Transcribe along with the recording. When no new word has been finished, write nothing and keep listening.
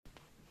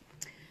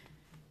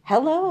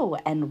Hello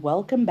and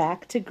welcome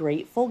back to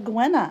Grateful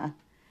Gwenna.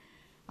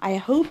 I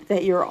hope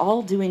that you're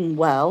all doing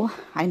well.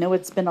 I know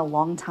it's been a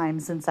long time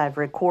since I've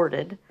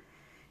recorded,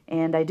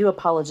 and I do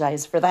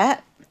apologize for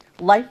that.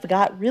 Life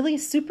got really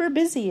super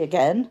busy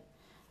again.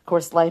 Of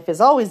course, life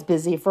is always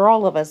busy for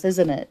all of us,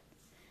 isn't it?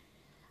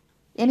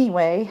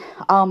 Anyway,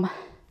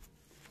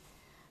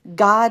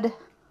 God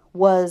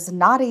was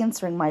not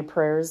answering my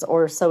prayers,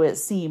 or so it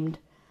seemed,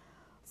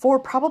 for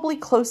probably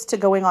close to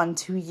going on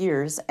 2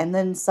 years. And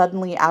then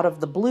suddenly out of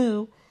the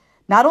blue,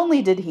 not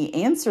only did he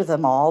answer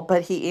them all,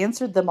 but he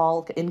answered them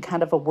all in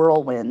kind of a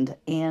whirlwind.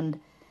 And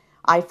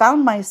I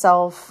found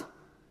myself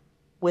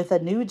with a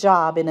new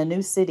job in a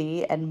new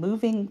city and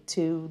moving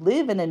to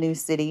live in a new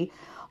city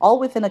all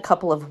within a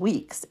couple of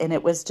weeks. And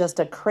it was just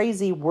a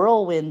crazy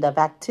whirlwind of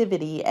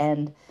activity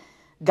and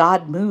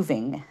God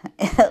moving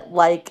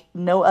like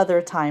no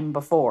other time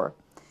before.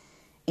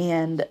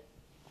 And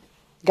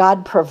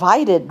God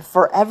provided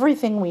for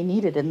everything we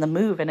needed in the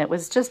move, and it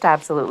was just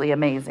absolutely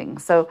amazing.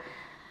 So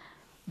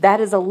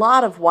that is a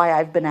lot of why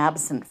I've been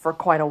absent for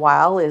quite a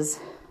while, is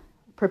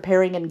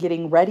preparing and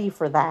getting ready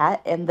for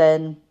that. And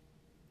then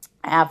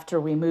after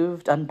we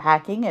moved,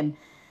 unpacking and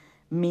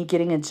me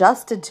getting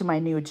adjusted to my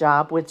new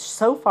job, which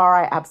so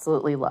far I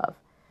absolutely love.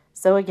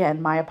 So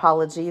again, my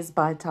apologies,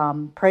 but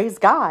praise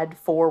God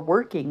for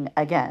working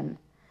again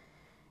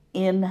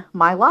in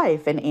my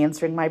life and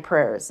answering my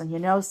prayers.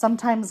 And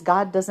sometimes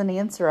God doesn't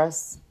answer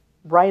us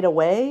right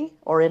away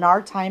or in our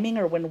timing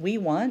or when we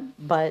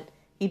want, but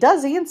he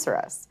does answer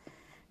us.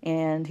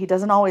 And he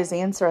doesn't always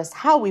answer us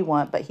how we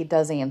want, but he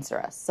does answer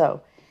us.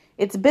 So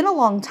it's been a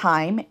long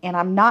time, and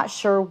I'm not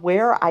sure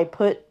where I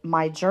put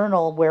my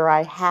journal where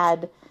I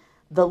had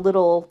the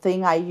little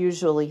thing I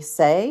usually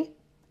say,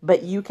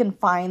 but you can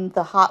find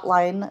the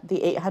hotline,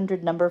 the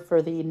 800 number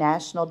for the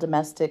National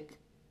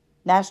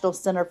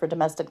Center for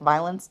Domestic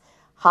Violence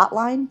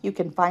hotline. You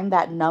can find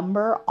that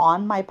number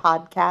on my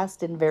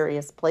podcast in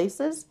various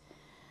places.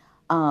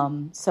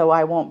 So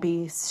I won't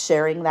be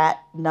sharing that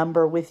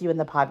number with you in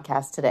the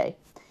podcast today.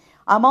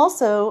 I'm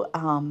also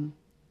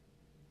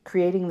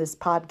creating this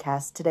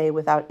podcast today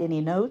without any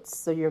notes.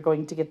 So you're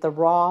going to get the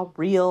raw,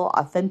 real,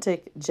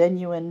 authentic,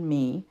 genuine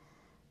me.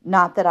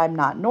 Not that I'm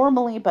not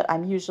normally, but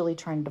I'm usually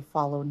trying to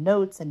follow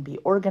notes and be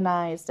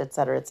organized,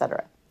 etc.,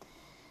 etc.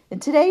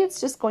 And today it's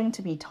just going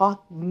to be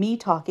me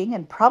talking,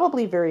 and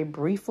probably very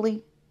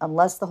briefly,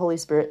 unless the Holy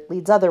Spirit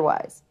leads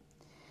otherwise.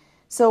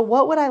 So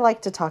what would I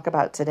like to talk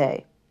about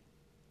today?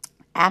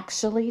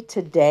 Actually,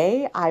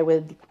 today I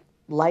would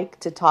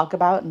like to talk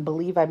about, and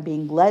believe I'm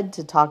being led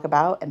to talk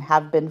about, and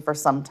have been for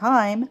some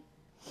time.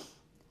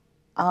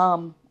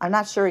 I'm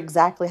not sure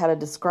exactly how to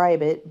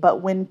describe it,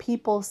 but when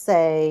people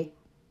say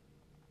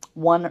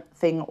one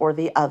thing or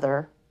the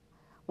other,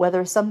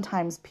 whether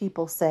sometimes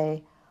people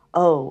say,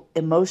 oh,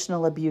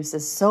 emotional abuse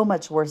is so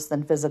much worse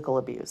than physical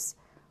abuse,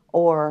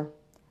 or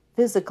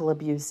physical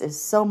abuse is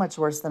so much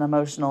worse than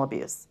emotional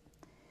abuse.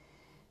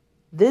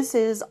 This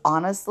is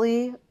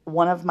honestly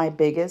one of my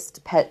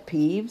biggest pet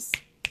peeves.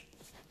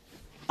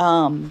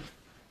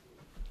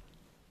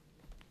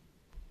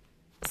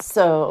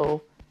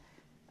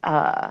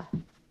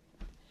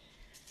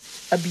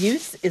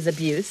 Abuse is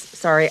abuse.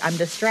 Sorry, I'm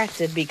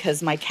distracted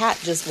because my cat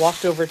just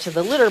walked over to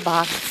the litter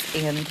box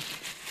and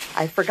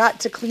I forgot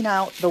to clean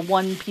out the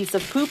one piece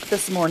of poop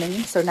this morning.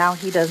 So now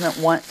he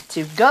doesn't want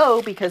to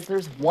go because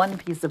there's one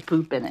piece of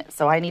poop in it.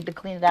 So I need to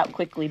clean it out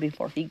quickly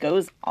before he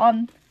goes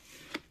on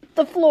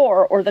the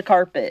floor or the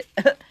carpet.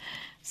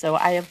 So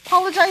I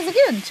apologize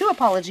again. 2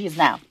 apologies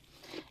now.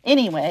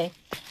 Anyway,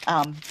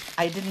 I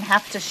didn't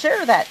have to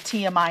share that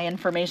TMI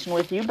information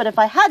with you, but if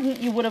I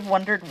hadn't, you would have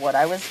wondered what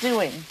I was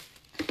doing.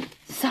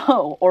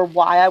 So, or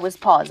why I was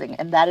pausing,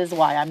 and that is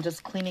why I'm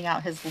just cleaning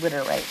out his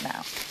litter right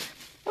now.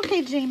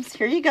 Okay, James,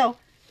 here you go.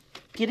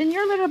 Get in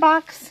your litter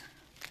box.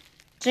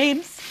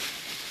 James.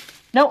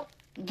 No,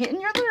 get in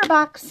your litter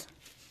box.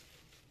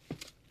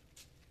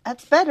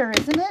 That's better,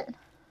 isn't it?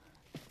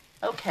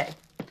 Okay.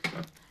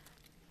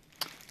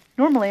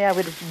 Normally I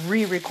would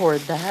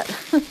re-record that.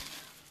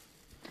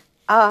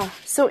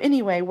 So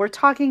anyway, we're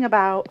talking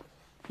about,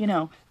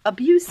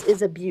 abuse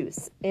is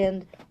abuse.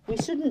 And we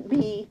shouldn't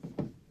be,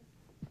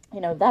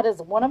 that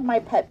is one of my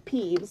pet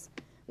peeves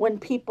when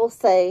people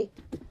say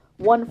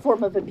one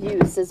form of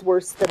abuse is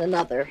worse than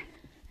another.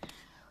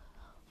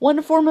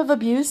 One form of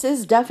abuse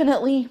is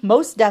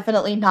most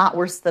definitely not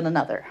worse than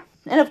another.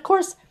 And of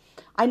course,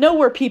 I know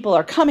where people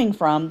are coming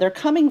from. They're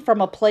coming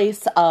from a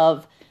place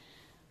of,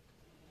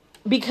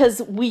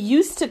 because we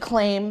used to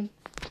claim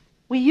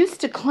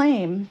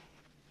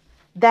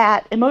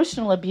that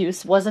emotional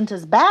abuse wasn't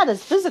as bad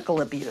as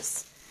physical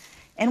abuse.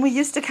 And we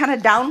used to kind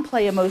of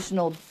downplay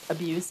emotional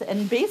abuse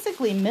and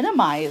basically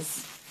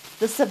minimize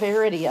the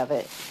severity of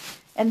it.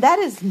 And that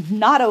is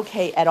not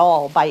okay at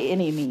all by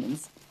any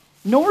means,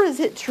 nor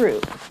is it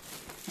true.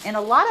 And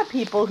a lot of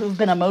people who've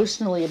been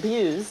emotionally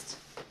abused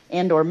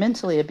and or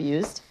mentally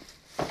abused,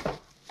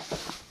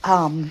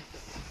 a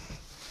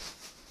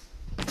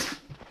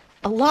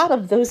lot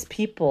of those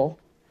people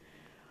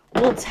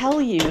will tell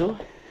you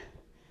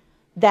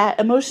that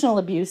emotional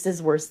abuse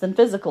is worse than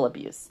physical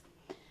abuse.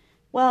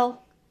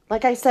 Well,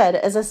 like I said,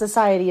 as a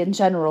society in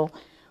general,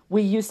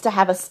 we used to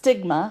have a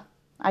stigma.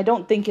 I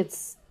don't think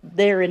it's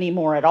there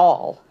anymore at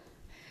all.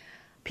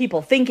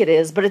 People think it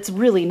is, but it's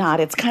really not.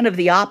 It's kind of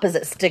the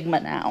opposite stigma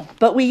now.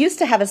 But we used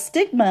to have a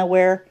stigma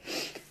where,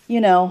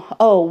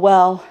 oh,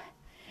 well,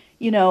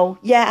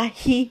 yeah,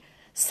 he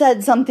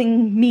said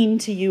something mean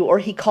to you, or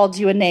he called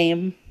you a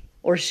name,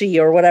 or she,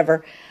 or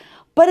whatever.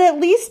 But at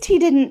least he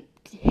didn't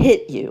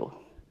hit you.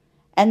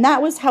 And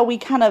that was how we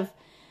kind of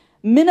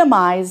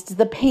minimized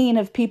the pain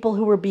of people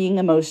who were being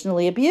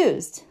emotionally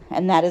abused.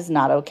 And that is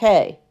not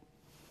okay.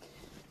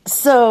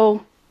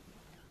 So,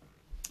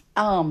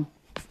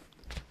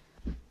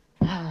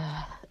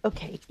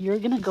 okay, you're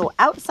going to go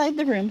outside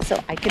the room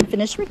so I can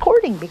finish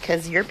recording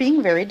because you're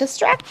being very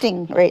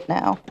distracting right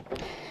now.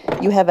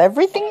 You have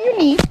everything you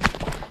need.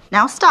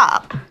 Now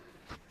stop.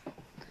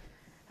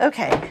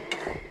 Okay.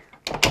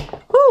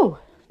 Whew.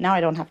 Now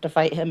I don't have to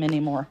fight him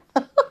anymore.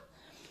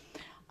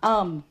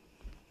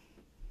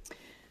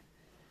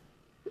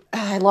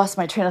 I lost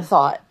my train of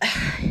thought.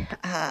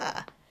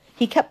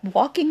 He kept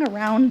walking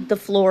around the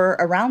floor,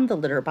 around the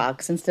litter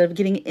box, instead of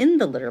getting in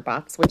the litter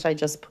box, which I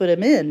just put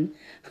him in.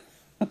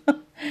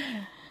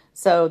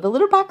 So the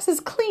litter box is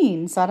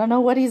clean, so I don't know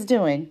what he's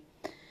doing.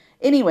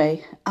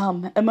 Anyway,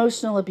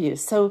 emotional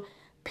abuse. So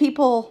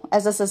people,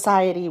 as a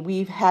society,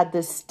 we've had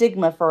this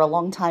stigma for a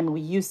long time.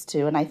 We used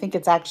to, and I think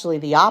it's actually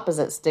the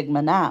opposite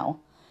stigma now.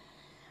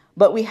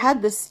 But we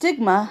had this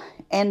stigma,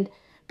 and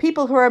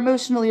people who are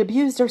emotionally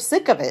abused are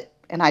sick of it.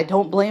 And I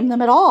don't blame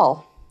them at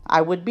all.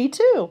 I would be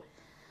too.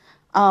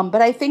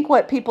 But I think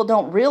what people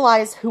don't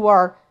realize who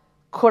are,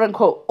 quote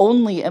unquote,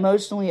 only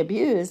emotionally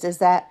abused is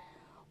that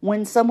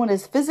when someone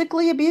is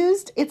physically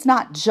abused, it's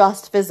not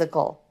just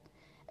physical.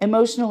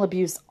 Emotional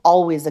abuse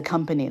always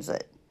accompanies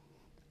it.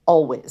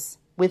 Always,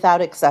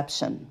 without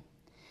exception.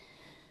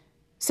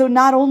 So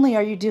not only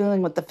are you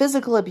dealing with the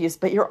physical abuse,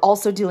 but you're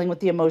also dealing with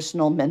the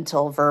emotional,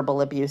 mental,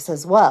 verbal abuse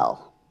as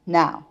well.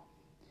 Now,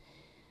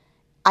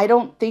 I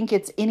don't think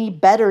it's any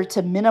better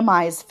to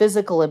minimize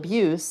physical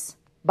abuse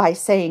by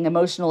saying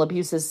emotional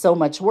abuse is so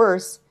much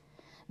worse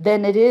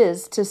than it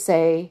is to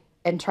say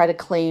and try to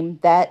claim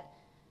that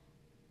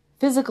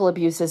physical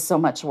abuse is so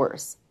much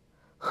worse.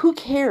 Who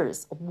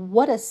cares?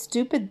 What a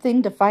stupid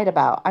thing to fight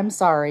about. I'm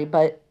sorry,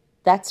 but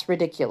that's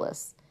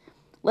ridiculous.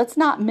 Let's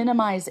not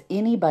minimize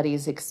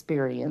anybody's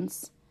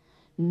experience.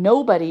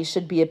 Nobody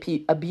should be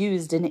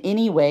abused in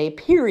any way,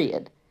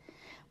 period.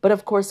 But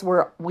of course,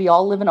 we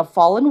all live in a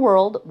fallen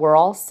world. We're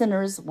all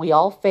sinners. We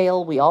all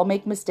fail. We all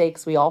make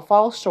mistakes. We all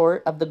fall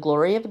short of the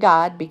glory of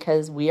God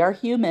because we are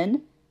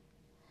human.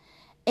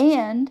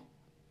 And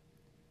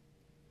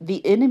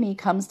the enemy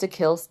comes to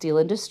kill, steal,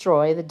 and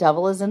destroy. The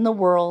devil is in the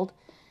world.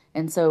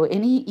 And so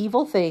any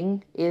evil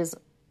thing is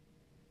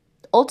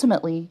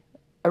ultimately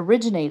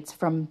originates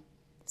from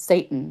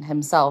Satan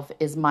himself,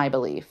 is my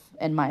belief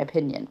and my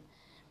opinion.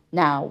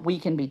 Now, we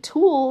can be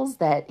tools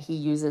that he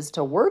uses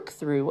to work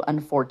through,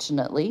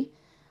 unfortunately,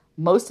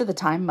 most of the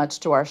time, much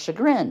to our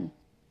chagrin.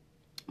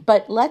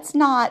 But let's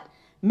not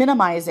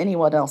minimize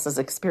anyone else's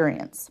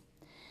experience.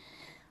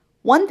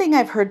 One thing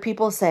I've heard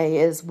people say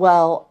is,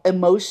 well,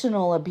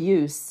 emotional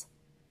abuse,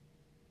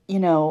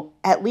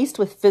 at least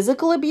with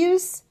physical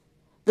abuse,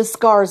 the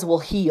scars will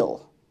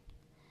heal.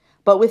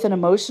 But with an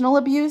emotional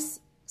abuse,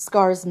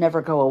 scars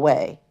never go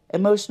away.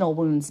 Emotional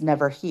wounds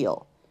never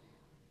heal.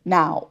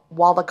 Now,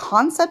 while the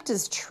concept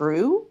is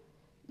true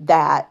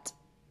that,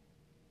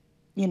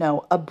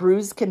 a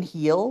bruise can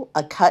heal,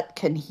 a cut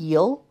can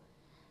heal,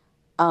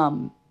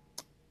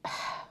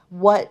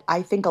 what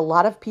I think a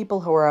lot of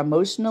people who are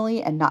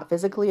emotionally and not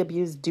physically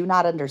abused do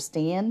not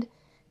understand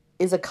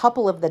is a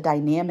couple of the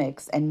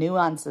dynamics and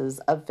nuances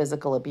of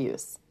physical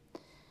abuse.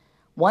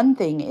 One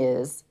thing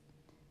is,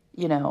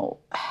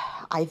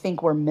 I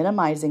think we're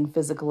minimizing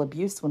physical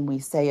abuse when we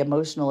say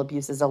emotional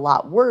abuse is a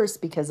lot worse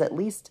because at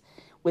least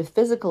with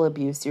physical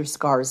abuse, your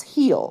scars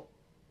heal.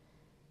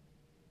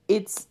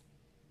 It's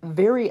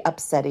very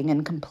upsetting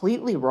and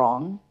completely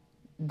wrong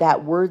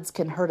that words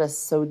can hurt us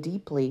so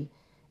deeply,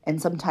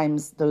 and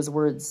sometimes those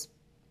words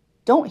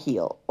don't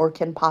heal or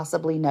can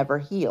possibly never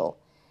heal.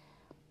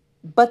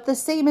 But the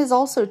same is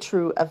also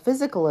true of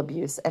physical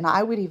abuse, and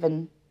I would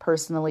even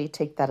personally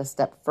take that a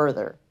step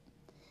further.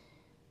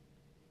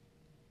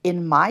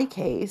 In my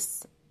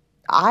case,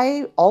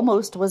 I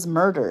almost was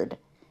murdered.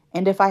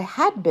 And if I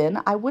had been,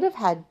 I would have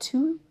had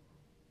 2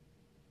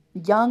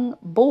 young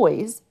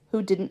boys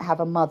who didn't have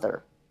a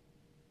mother.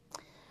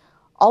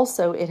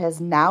 Also, it has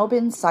now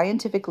been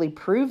scientifically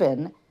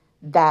proven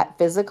that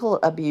physical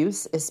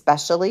abuse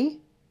especially,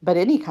 but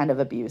any kind of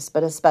abuse,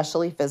 but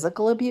especially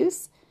physical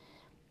abuse,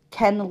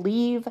 can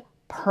leave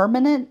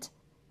permanent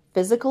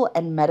physical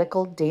and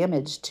medical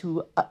damage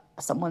to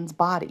someone's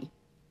body.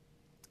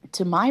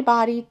 To my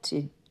body,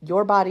 to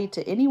your body,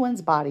 to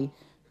anyone's body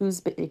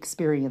who's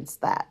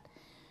experienced that.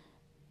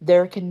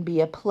 There can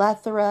be a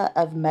plethora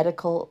of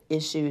medical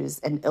issues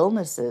and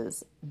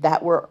illnesses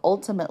that were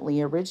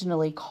ultimately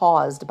originally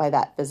caused by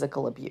that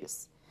physical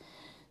abuse.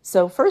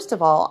 So, first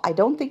of all, I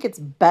don't think it's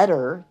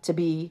better to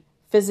be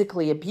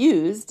physically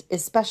abused,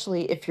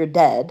 especially if you're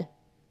dead.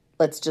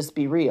 Let's just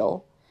be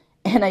real.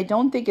 And I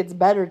don't think it's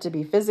better to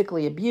be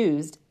physically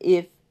abused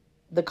if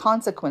the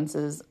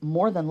consequences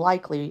more than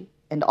likely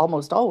and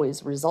almost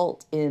always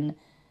result in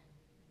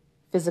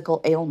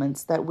physical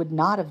ailments that would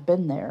not have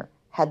been there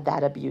had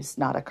that abuse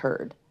not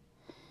occurred.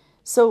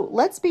 So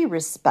let's be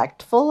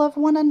respectful of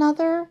one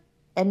another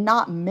and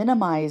not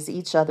minimize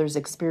each other's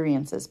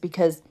experiences,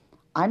 because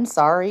I'm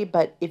sorry,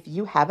 but if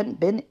you haven't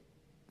been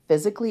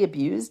physically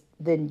abused,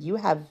 then you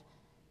have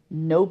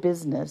no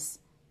business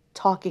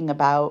talking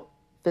about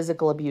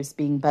physical abuse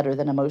being better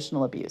than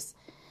emotional abuse.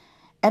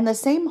 And the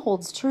same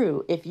holds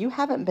true. If you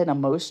haven't been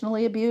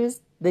emotionally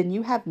abused, then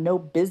you have no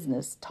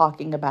business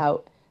talking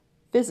about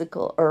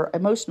physical or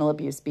emotional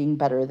abuse being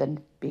better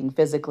than being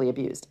physically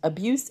abused.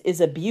 Abuse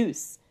is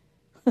abuse.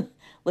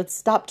 Let's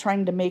stop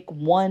trying to make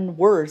one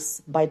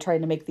worse by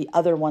trying to make the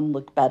other one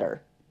look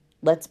better.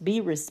 Let's be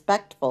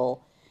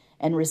respectful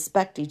and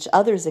respect each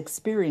other's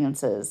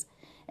experiences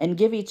and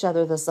give each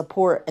other the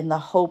support and the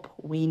hope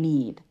we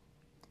need.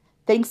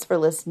 Thanks for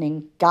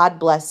listening. God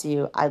bless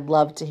you. I'd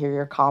love to hear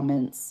your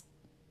comments.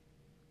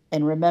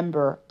 And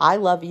remember, I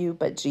love you,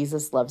 but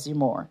Jesus loves you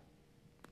more.